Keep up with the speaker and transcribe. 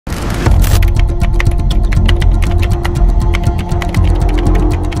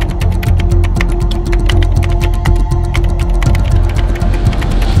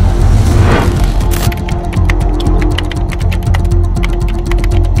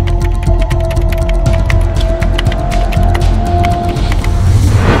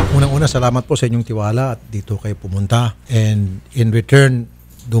salamat po sa inyong tiwala at dito kayo pumunta. And in return,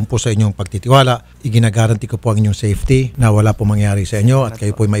 doon po sa inyong pagtitiwala, iginagaranti ko po ang inyong safety na wala po mangyari sa inyo at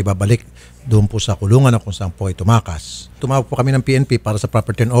kayo po ay maibabalik doon po sa kulungan na kung saan po ay tumakas. Tumawag po kami ng PNP para sa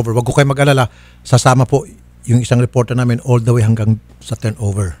proper turnover. Huwag ko kayo mag-alala, sasama po yung isang reporter namin all the way hanggang sa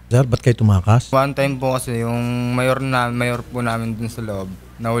turnover. Sir, ba't kayo tumakas? One time po kasi yung mayor po namin dun sa loob,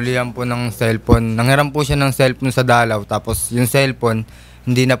 nahulihan po ng cellphone. Nanghiram po siya ng cellphone sa dalaw, tapos yung cellphone,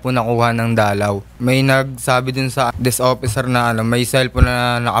 hindi na po nakuha ng dalaw. May nagsabi din sa desk officer na may cellphone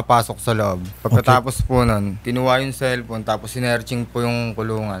na nakapasok sa loob. Pagkatapos po nun, kinuha yung cellphone tapos sinerching po yung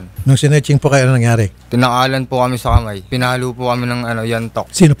kulungan. Nung sinerching po kayo, ano nangyari? Tinakalan po kami sa kamay. Pinahalo po kami ng yantok.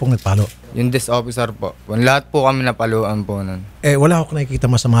 Sino pong nagpalo? Yung desk officer po. Lahat po kami napaluan po nun. Wala ako nakikita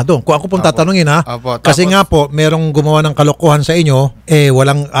masama doon. Kung ako pong tatanungin Apo, kasi nga po, merong gumawa ng kalokohan sa inyo,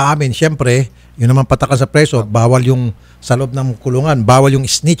 walang aamin. Siyempre, yun naman patakan sa preso, bawal yung sa loob ng kulungan, bawal yung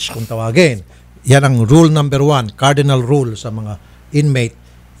snitch kung tawagin. Yan ang rule number 1, cardinal rule sa mga inmate.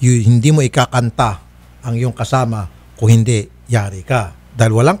 Hindi mo ikakanta ang iyong kasama kung hindi yari ka.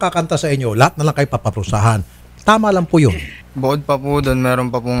 Dahil walang kakanta sa inyo, lahat na lang kayo papaprusahan. Tama lang po yun. Bukod pa po doon,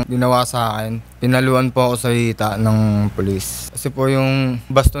 meron pa pong ginawa sa akin. Pinaluan po ako sa hita ng polis. Kasi po yung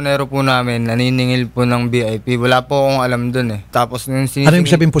bastonero po namin, naniningil po ng VIP. Wala po akong alam doon eh. Tapos yung Ano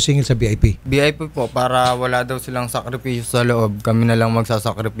yung sabihin po singil sa VIP? VIP po, para wala daw silang sakripisyo sa loob. Kami na lang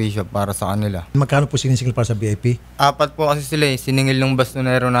magsasakripisyo para sa kanila. Magkano po singil para sa VIP? 4 po kasi sila eh. Siningil ng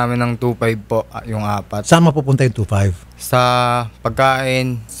bastonero namin ng 2.5 po, yung 4. Saan mapupunta yung 2.5? Sa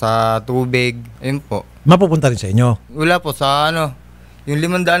pagkain, sa tubig, ayun po. Mapupunta rin sa inyo? Wala po, sa yung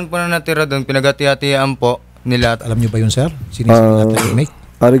 500 po na natira doon, pinagati-hatian po nila. Alam niyo ba yun, sir? Sinisingil natin yung inmate?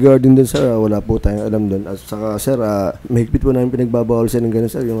 Regarding din sir, wala po tayong alam doon. At saka sir, mahigpit po namin pinagbabawal sir ng gano'n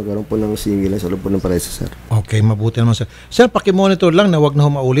sir, yung magkaroon po ng singilan sa loob po ng paresa sir. Okay, mabuti naman sir. Sir, pakimonitor lang na wag na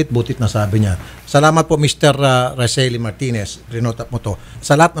humaulit, butit na sabi niya. Salamat po Mr. Raceli Martinez, rinotap mo to.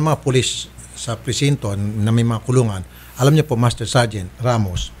 Sa lahat ng mga pulis sa presinto na may mga kulungan, alam niyo po Master Sergeant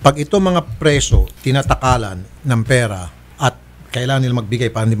Ramos, pag ito mga preso tinatakalan ng pera at kailangan nila magbigay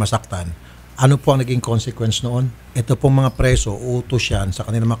para hindi masaktan, ano po ang naging consequence noon? Ito pong mga preso, utos yan sa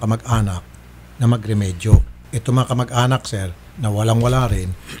kanilang mga kamag-anak na magremedyo. Ito mga kamag-anak, sir, na walang-wala rin,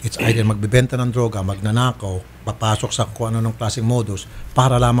 it's either magbibenta ng droga, magnanakaw, papasok sa kung ano ng klaseng modus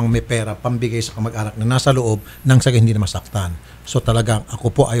para lamang may pera, pambigay sa kamag-anak na nasa loob nang sa hindi na masaktan. So talagang ako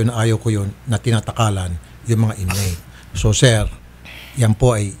po ayaw ko yun na tinatakalan yung mga inmate. So sir, yan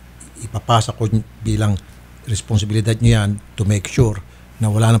po ay ipapasa ko bilang responsibilidad nyo yan to make sure na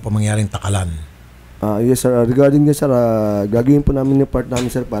wala na po mangyaring takalan. Yes sir, regarding din sir, gagawin po namin yung part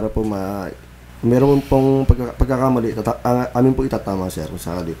namin sir para po meron pong pagkakamali, amin po itatama sir kung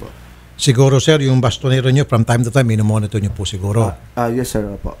sakali po. Siguro sir, yung bastonero nyo from time to time, minomonitor nyo po siguro. Yes sir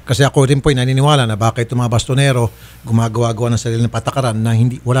po. Kasi ako rin po ay naniniwala na baka itong mga bastonero gumagawa-gawa ng sarili ng patakaran na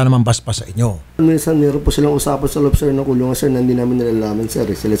wala namang baspas sa inyo. Minsan meron po silang usapan sa loob sir ng kulungan sir na hindi namin nalalaman sir.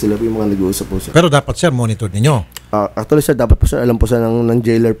 Sila po yung mga nag-uusap po sir. Pero dapat sir, monitor ninyo. Actually sir, dapat po sir, alam po sir ng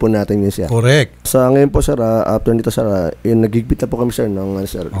jailer po natin yun siya. Correct. Sa ngayon po sir, after nito sir, nagigpit na po kami sir ng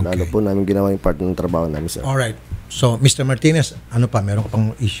sir. Okay. Lalo po namin ginawa yung part ng trabaho namin sir. Alright. So, Mr. Martinez, ano pa? Meron ka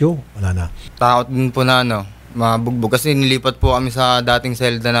pang issue? Wala na. Takot din po na mabugbog. Kasi nilipat po kami sa dating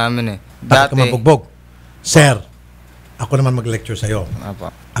selda namin eh. Bakit ka mabugbog? Sir, ako naman mag-lecture sa'yo.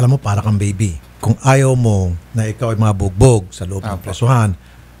 Apa. Alam mo, para kang baby. Kung ayaw mo na ikaw ay mabugbog sa loob ng presuhan,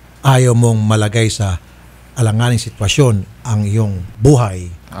 ayaw mong malagay sa alanganing sitwasyon ang iyong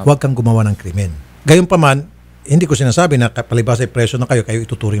buhay, huwag kang gumawa ng krimen. Gayunpaman, hindi ko sinasabi na palibas ay preso na kayo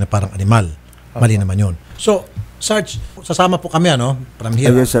ituturing na parang animal. Mali naman yun. So, Sarge, sasama po kami from here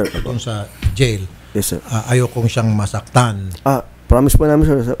yes, sir. doon sa jail. Yes sir. Ayaw kong siyang masaktan. Promise po namin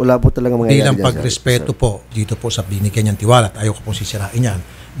sir, wala po talaga mangyayari Bilang dyan, pagrespeto sir. po dito po sa binigyan niyang tiwala at ayaw ko pong sisirain yan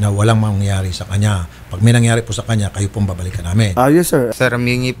na walang mangyayari sa kanya. Pag may nangyari po sa kanya, kayo pong babalikan namin. Yes sir. Sir,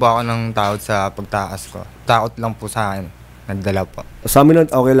 humingi po ako ng tawad sa pagtakas ko. Takot lang po sa akin. Nagdala po. Sa amin lang,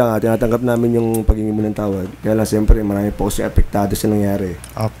 okay lang. Tinatanggap namin yung paghingi mo ng tawad. Kaya lang siyempre, marami po kasi apektado sa nangyari.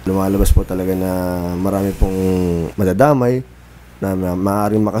 Lumalabas po talaga na marami pong madadamay na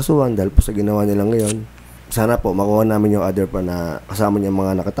maaaring makasuhan dahil po sa ginawa nila ngayon. Sana po makuha namin yung other pa na kasama niya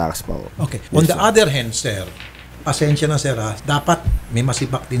mga nakatakas pa. Okay. On the other hand, sir, pasensya na sir dapat may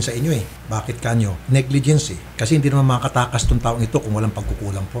masibak din sa inyo eh. Bakit kanyo? Negligence eh. Kasi hindi naman makatakas tong taong ito kung walang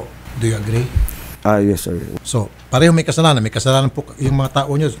pagkukulang po. Do you agree? Yes, sir. So, pareho may kasalanan. May kasalanan po yung mga tao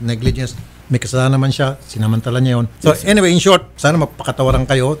nyo, negligence. May kasalanan naman siya, sinamantala niya yun. So, anyway, in short, sana mapakatawaran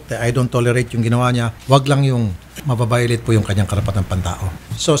kayo. I don't tolerate yung ginawa niya. Wag lang yung mababiolate po yung kanyang karapatang pantao.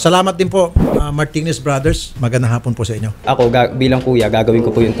 So, salamat din po, Martinez Brothers. Magandang hapon po sa inyo. Ako, bilang kuya, gagawin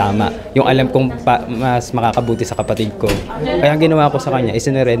ko po yung tama. Yung alam kong mas makakabuti sa kapatid ko. Kaya ang ginawa ko sa kanya,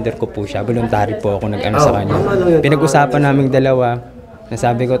 isinurrender ko po siya. Voluntary po ako nag-ano sa kanya. Pinag-usapan naming dalawa.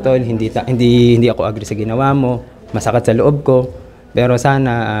 Nasabi ko, Tol, hindi ako agree sa ginawa mo. Masakit sa loob ko. Pero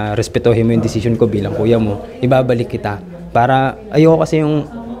sana respetuhin mo yung decision ko bilang kuya mo. Ibabalik kita. Para ayoko kasi yung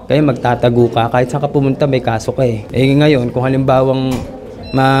kaya magtatago ka. Kahit saan ka pumunta may kaso ka eh. Ngayon, kung halimbawang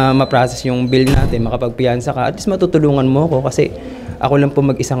ma-process yung bill natin, makapagpiyansa ka, at least matutulungan mo ako kasi ako lang po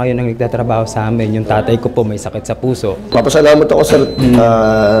mag-isa ngayon ang nagtatrabaho sa amin. Yung tatay ko po may sakit sa puso. Papasalamat ako sir,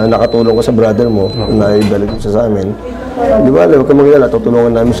 nakatulong ko sa brother mo na ibalik siya sa amin. Di ba, huwag ka mag-alala,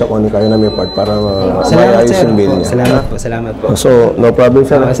 tutulungan namin siya kung ano kaya namin part para maayos yung bill niya. Salamat po. So, no problem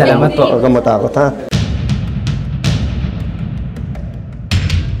sir. Salamat po. Huwag ka matakot ha.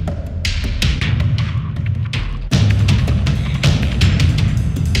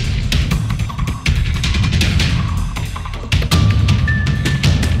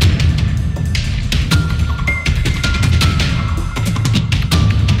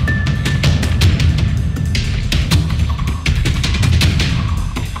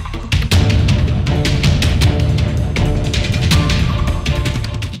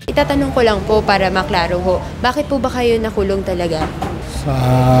 Itatanong ko lang po para maklaro ho, bakit po ba kayo nakulong talaga? Sa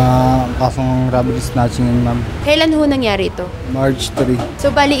kasong robbery snatching yun, ma'am. Kailan ho nangyari ito? March 3.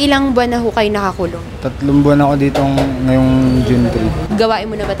 So bali ilang buwan na ho kayo nakakulong? 3 buwan ako dito ngayong June 3. Gawain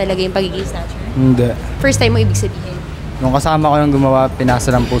mo na ba talaga yung pagiging snatcher? Hindi. First time mo ibig sabihin? Yung kasama ko yung gumawa,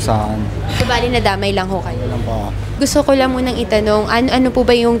 pinasa lang po sa akin. So bali nadamay lang ho kayo? Lang po ako. Gusto ko lang munang itanong, ano po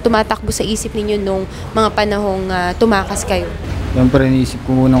ba yung tumatakbo sa isip ninyo nung mga panahong tumakas kayo? Siyempre, iniisip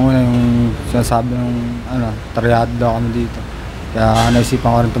ko unang-una yung sinasabi ng taryado daw kami dito. Kaya naisipan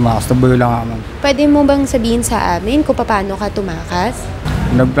ko rin tumakas. Taboy lang ako. Pwede mo bang sabihin sa amin kung paano ka tumakas?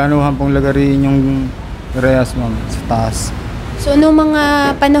 Nagplanuhan pong lagarin yung reyas, ma'am, sa taas. So, nung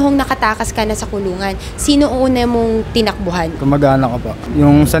mga panahong nakatakas ka na sa kulungan, sino una mong tinakbuhan? Kamag-anak ko pa.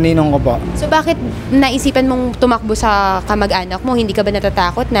 Yung sa ninong ko pa. So, bakit naisipan mong tumakbo sa kamag-anak mo? Hindi ka ba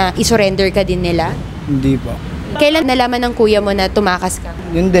natatakot na isurrender ka din nila? Hindi pa. Kailan nalaman ng kuya mo na tumakas ka?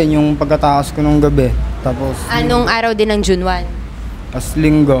 Yun din, yung pagkatakas ko nung gabi. Tapos, Anong araw din ng June 1? as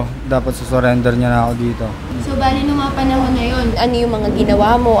linggo, dapat susurrender niya na ako dito. So, bali nung mga panahon na yun, ano yung mga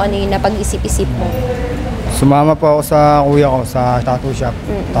ginawa mo? Ano yung napag-isip-isip mo? Sumama po ako sa kuya ko sa tattoo shop.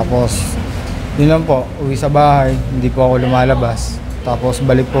 Tapos, yun lang po, uwi sa bahay, hindi po ako lumalabas. Tapos,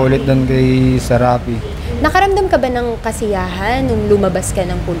 balik po ulit doon kay Raffy. Nakaramdam ka ba ng kasiyahan nung lumabas ka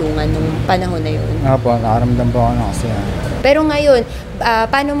ng kulungan nung panahon na yun? Nga po, nakaramdam po ako ng kasiyahan. Pero ngayon,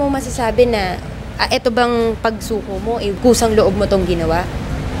 paano mo masasabi na eto bang pagsuko mo, kusang loob mo tong ginawa?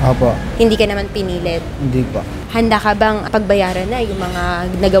 Opo, Hindi ka naman pinilit? hindi po. Handa ka bang pagbayaran na yung mga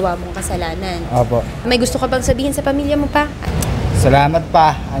nagawa mong kasalanan? Opo. May gusto ka bang sabihin sa pamilya mo pa? Salamat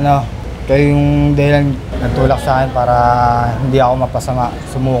pa, kayo yung dahilan nagtulak sa akin para hindi ako mapasama.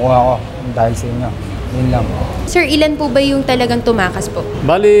 Sumuko ako dahil sa inyo. Yun lang. Sir, ilan po ba yung talagang tumakas po?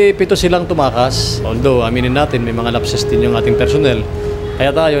 Bali, 7 silang tumakas. Although, aminin natin, may mga lapses din yung ating personnel.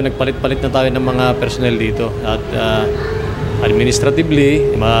 Kaya tayo, nagpalit-palit na tayo ng mga personnel dito. At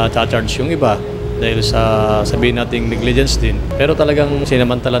administratively, ma-charge yung iba dahil sa sabihin nating negligence din. Pero talagang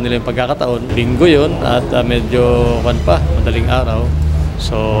sinamantala nila yung pagkakataon. Linggo yun at medyo madaling araw.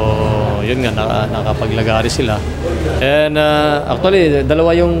 So, yun nga, nakapaglagari sila. And actually,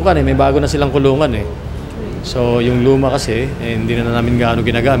 dalawa yung may bago na silang kulungan eh. So, yung luma kasi, hindi na namin gaano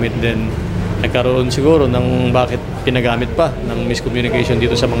ginagamit. Then, nagkaroon siguro ng bakit pinagamit pa ng miscommunication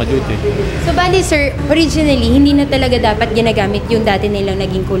dito sa mga duty. So, bali sir, originally, hindi na talaga dapat ginagamit yung dati nilang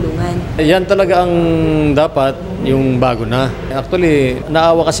naging kulungan? Yan talaga ang dapat, yung bago na. Actually,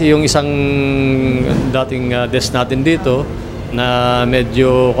 naawa kasi yung isang dating desk natin dito, na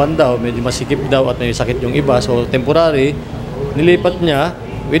medyo medyo masikip daw at may sakit yung iba. So temporary, nilipat niya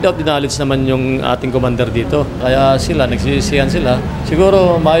without the knowledge naman yung ating commander dito. Kaya nagsisisihan sila.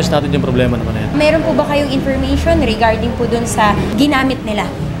 Siguro maayos natin yung problema naman na yan. Meron po ba kayong information regarding po dun sa ginamit nila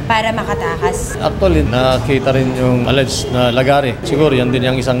para makatakas? Actually, nakita rin yung alleged na lagari. Siguro yan din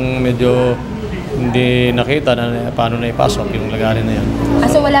yung isang medyo hindi nakita na paano na ipasok yung lagarin na yan.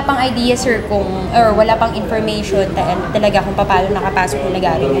 So wala pang idea sir or wala pang information talaga kung paano nakapasok yung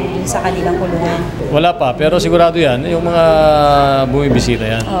lagarin yun sa kanilang kulungan? Wala pa, pero sigurado yan. Yung mga bumibisita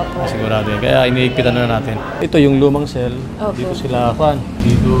yan. Opo. Sigurado yan. Kaya iniigpitan na natin. Ito yung lumang cell. Opo. Dito sila,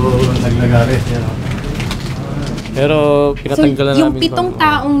 dito naglagari. Yan. Pero pinatanggalan yung namin. pitong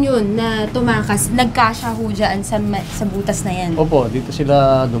taong yun na tumakas, nagkasya ho dyan sa butas na yan? Opo, dito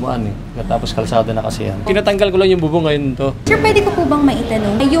sila dumaan Tapos kalsada na kasi yan. Pinatanggal ko lang yung bubong ngayon to. Sir, pwede ko po bang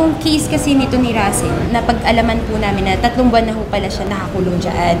maitanong? Yung case kasi nito ni Russell, napag-alaman po namin na 3 buwan na ho pala siya nakakulong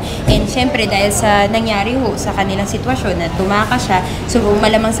dyan. And syempre dahil sa nangyari ho sa kanilang sitwasyon na tumakas siya, so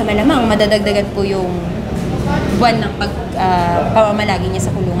malamang sa malamang madadagdagan po yung buwan ng pamamalagi niya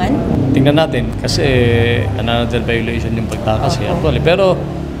sa kulungan? Tingnan natin kasi another violation yung pagtakas actually. Pero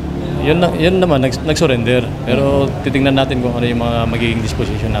yun naman nag-surrender. Pero titingnan natin kung ano yung mga magiging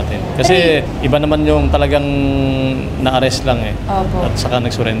disposition natin. Kasi iba naman yung talagang na-arrest lang Opo. At saka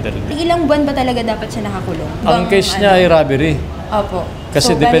nag-surrender. Ilang buwan ba talaga dapat siya nakakulong? Ang case niya ay robbery. Opo.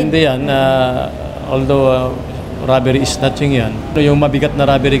 Kasi depende yan although robbery is snatching yan. Yung mabigat na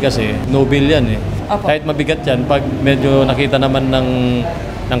robbery kasi, no bail yan Opo. Kahit mabigat yan, pag medyo nakita naman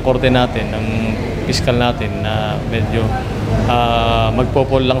ng korte natin, ng piskal natin na medyo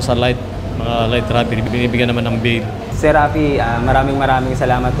magpopol lang sa mga light robbery, binibigyan naman ng bail. Sir Raffy, maraming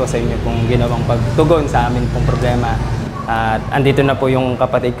salamat po sa inyo pong ginawang pagtugon sa amin pong problema. At andito na po yung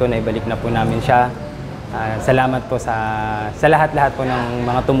kapatid ko, na ibalik na po namin siya. Salamat po sa lahat-lahat po ng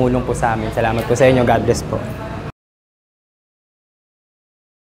mga tumulong po sa amin. Salamat po sa inyo. God bless po.